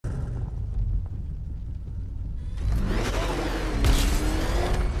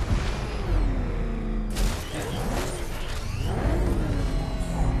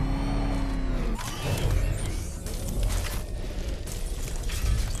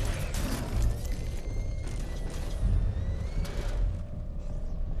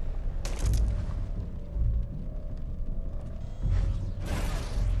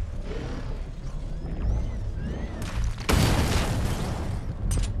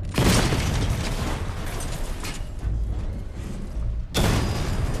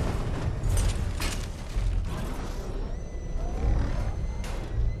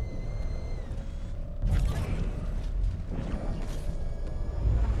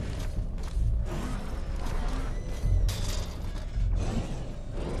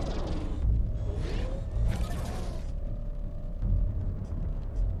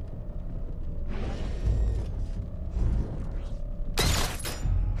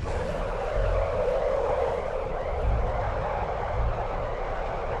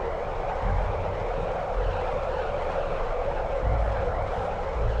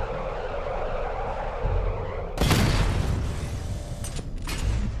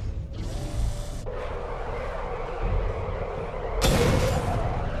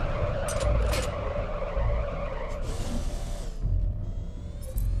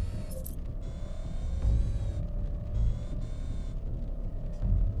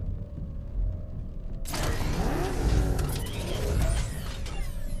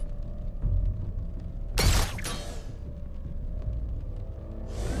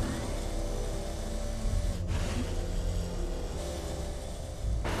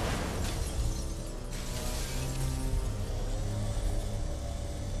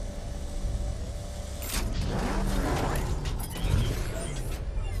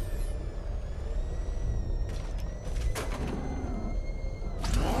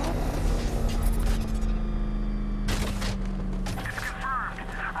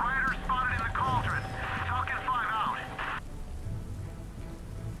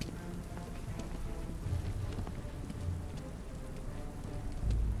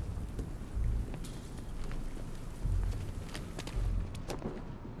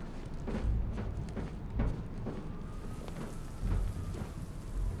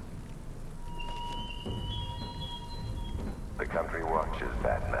torches,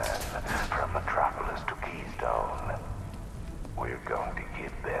 Batman, from Metropolis to Keystone. We're going to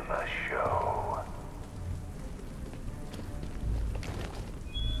give them a show.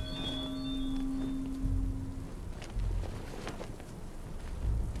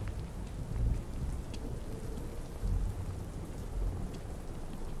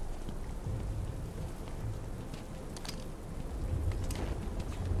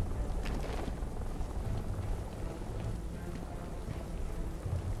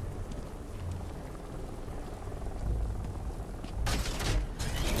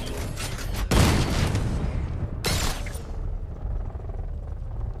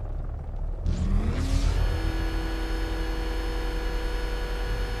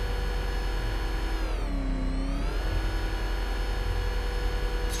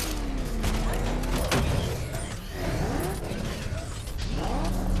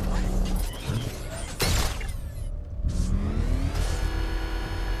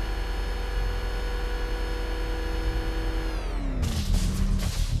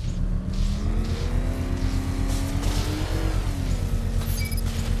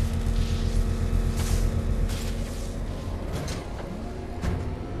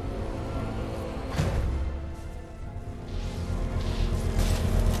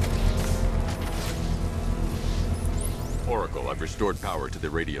 Oracle, I've restored power to the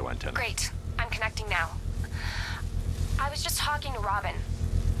radio antenna. Great. I'm connecting now. I was just talking to Robin.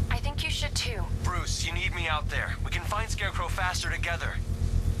 I think you should too. Bruce, you need me out there. We can find Scarecrow faster together.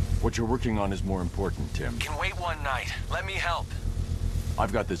 What you're working on is more important, Tim. Can wait one night. Let me help.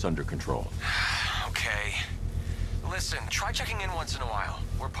 I've got this under control. Okay. Listen, try checking in once in a while.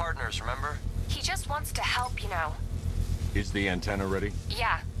 We're partners, remember? He just wants to help, you know. Is the antenna ready?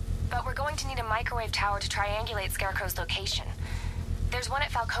 Yeah, but we're going to need a microwave tower to triangulate Scarecrow's location. There's one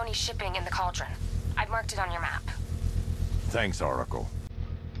at Falcone's shipping in the Cauldron. I've marked it on your map. Thanks, Oracle.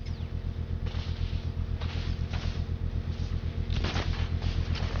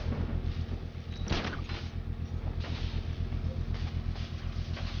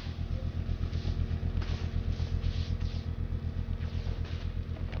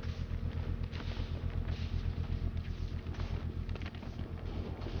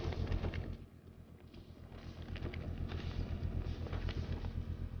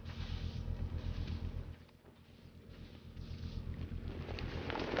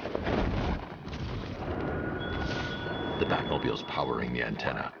 The Batmobile's powering the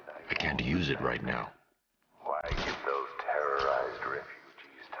antenna. I can't use it right now. Why give those terrorized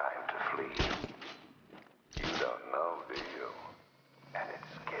refugees time to flee? You don't know, do you? And it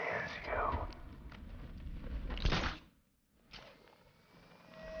scares you.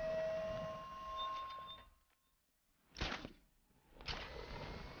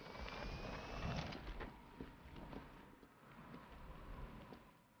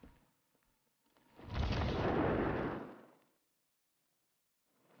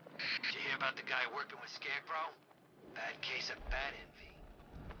 Did you hear about the guy working with Scarecrow? Bad case of bat envy.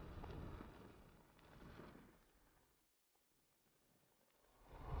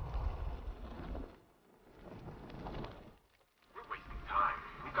 We're wasting time.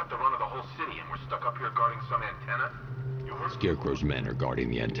 We've got the run of the whole city and we're stuck up here guarding some antenna. You heard? Scarecrow's men are guarding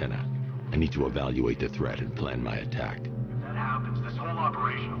the antenna. I need to evaluate the threat and plan my attack. If that happens, this whole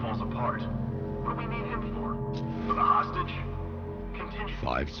operation falls apart. What do we need him for? For the hostage? Continue.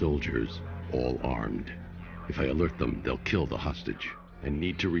 5 soldiers, all armed. If I alert them, they'll kill the hostage. I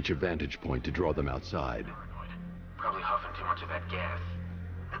need to reach a vantage point to draw them outside. Paranoid. Probably huffing too much of that gas.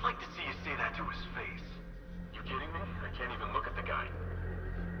 I'd like to see you say that to his face. You kidding me? I can't even look at the guy.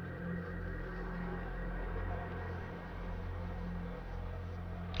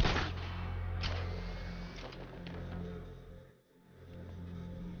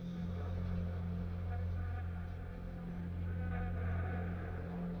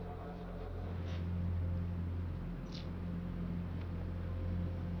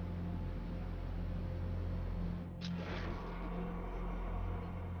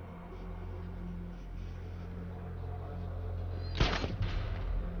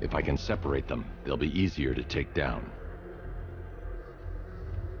 If I can separate them, they'll be easier to take down.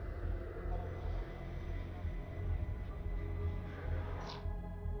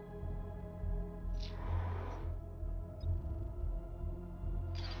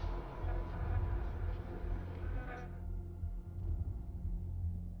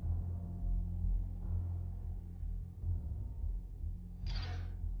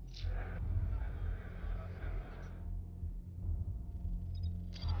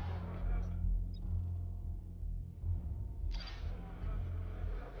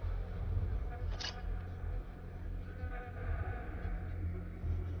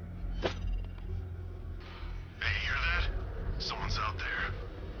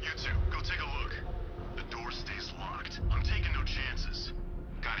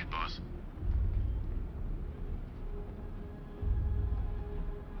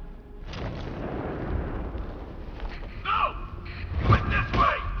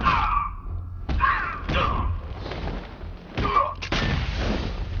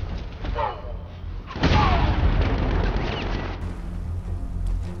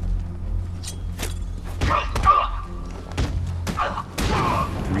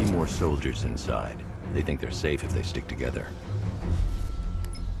 more soldiers inside. They think they're safe if they stick together.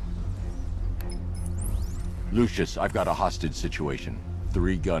 Lucius, I've got a hostage situation.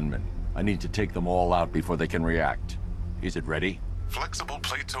 3 gunmen. I need to take them all out before they can react. Is it ready? Flexible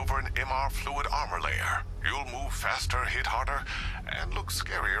plates over an MR fluid armor layer. You'll move faster, hit harder, and look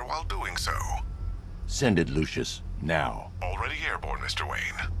scarier while doing so. Send it, Lucius. Now. Already airborne, Mr.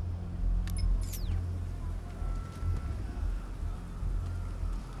 Wayne.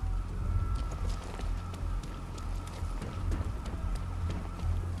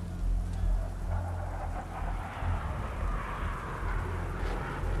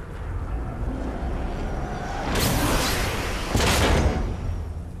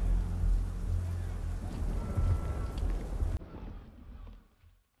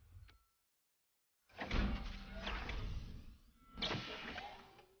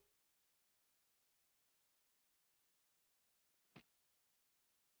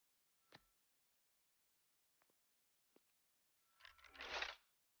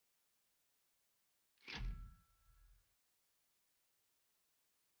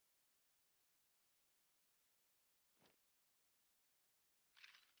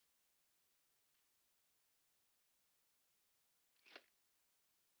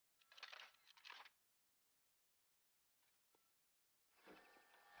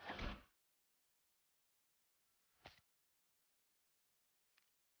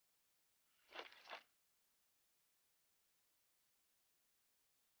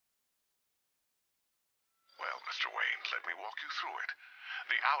 Well, Mr. Wayne, let me walk you through it.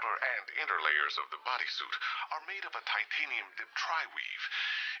 The outer and inner layers of the bodysuit are made of a titanium-dipped tri-weave.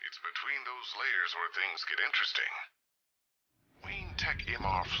 It's between those layers where things get interesting. Wayne Tech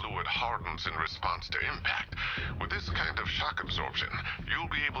MR fluid hardens in response to impact. With this kind of shock absorption,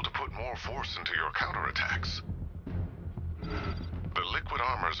 you'll be able to put more force into your counterattacks. The liquid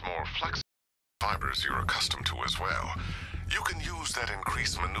armor's more flexible fibers you're accustomed to as well. You can use that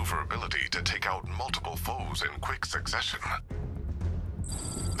increased maneuverability to take out multiple foes in quick succession.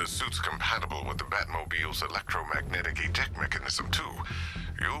 The suit's compatible with the Batmobile's electromagnetic eject mechanism, too.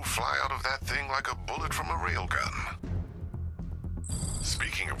 You'll fly out of that thing like a bullet from a railgun.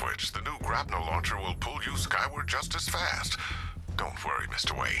 Speaking of which, the new grapnel launcher will pull you skyward just as fast. Don't worry,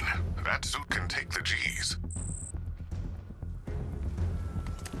 Mr. Wayne. That suit can take the G's.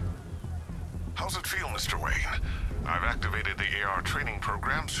 How's it feel, Mr. Wayne? I've activated the AR training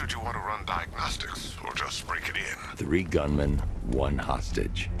program should you want to run diagnostics, or just break it in. 3 gunmen, 1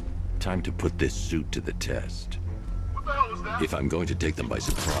 hostage. Time to put this suit to the test. What the hell was that? If I'm going to take them by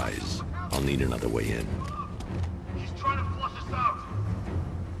surprise, I'll need another way in. He's trying to flush us out.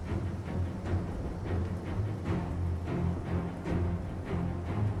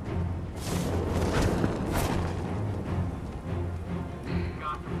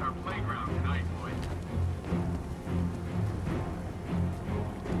 Got from our playground tonight, boys.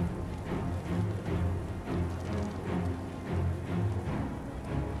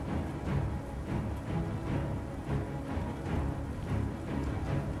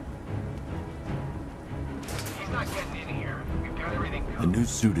 He's not getting in here. We've got everything The covered. new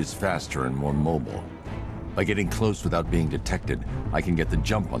suit is faster and more mobile. By getting close without being detected, I can get the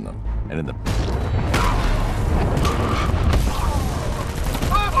jump on them, and in the...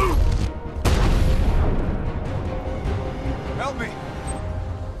 Help me!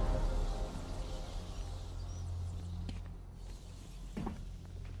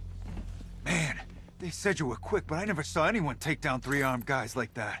 Man, they said you were quick, but I never saw anyone take down 3 armed guys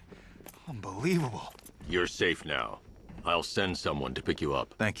like that. Unbelievable. You're safe now. I'll send someone to pick you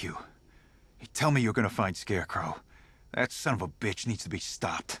up. Thank you. Hey, tell me you're gonna find Scarecrow. That son of a bitch needs to be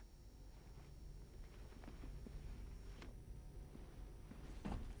stopped.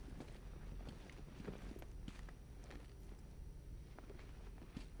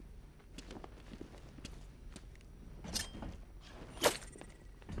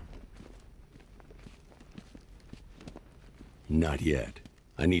 Not yet.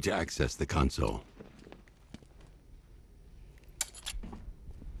 I need to access the console.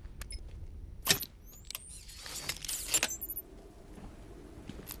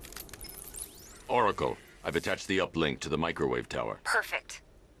 Oracle, I've attached the uplink to the microwave tower. Perfect.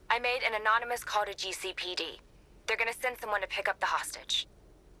 I made an anonymous call to GCPD. They're gonna send someone to pick up the hostage.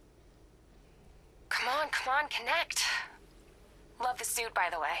 Come on, connect. Love the suit, by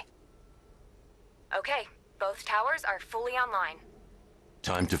the way. Okay, both towers are fully online.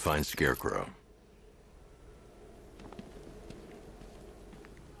 Time to find Scarecrow.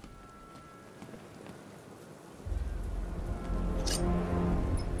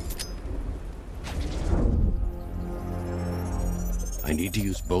 I I need to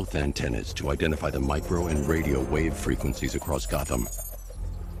use both antennas to identify the micro and radio wave frequencies across Gotham.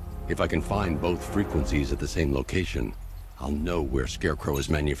 If I can find both frequencies at the same location, I'll know where Scarecrow is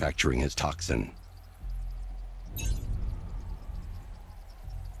manufacturing his toxin.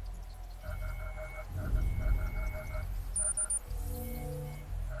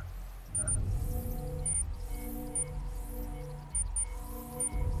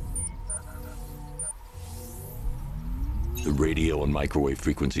 The radio and microwave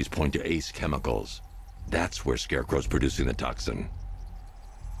frequencies point to Ace Chemicals. That's where Scarecrow's producing the toxin.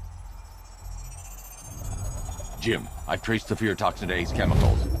 Jim, I've traced the fear toxin to Ace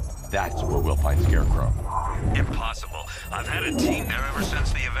Chemicals. That's where we'll find Scarecrow. Impossible. I've had a team there ever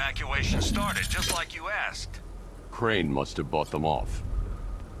since the evacuation started, just like you asked. Crane must have bought them off.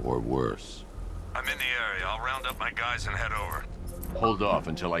 Or worse. I'm in the area. I'll round up my guys and head over. Hold off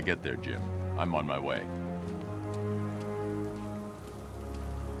until I get there, Jim. I'm on my way.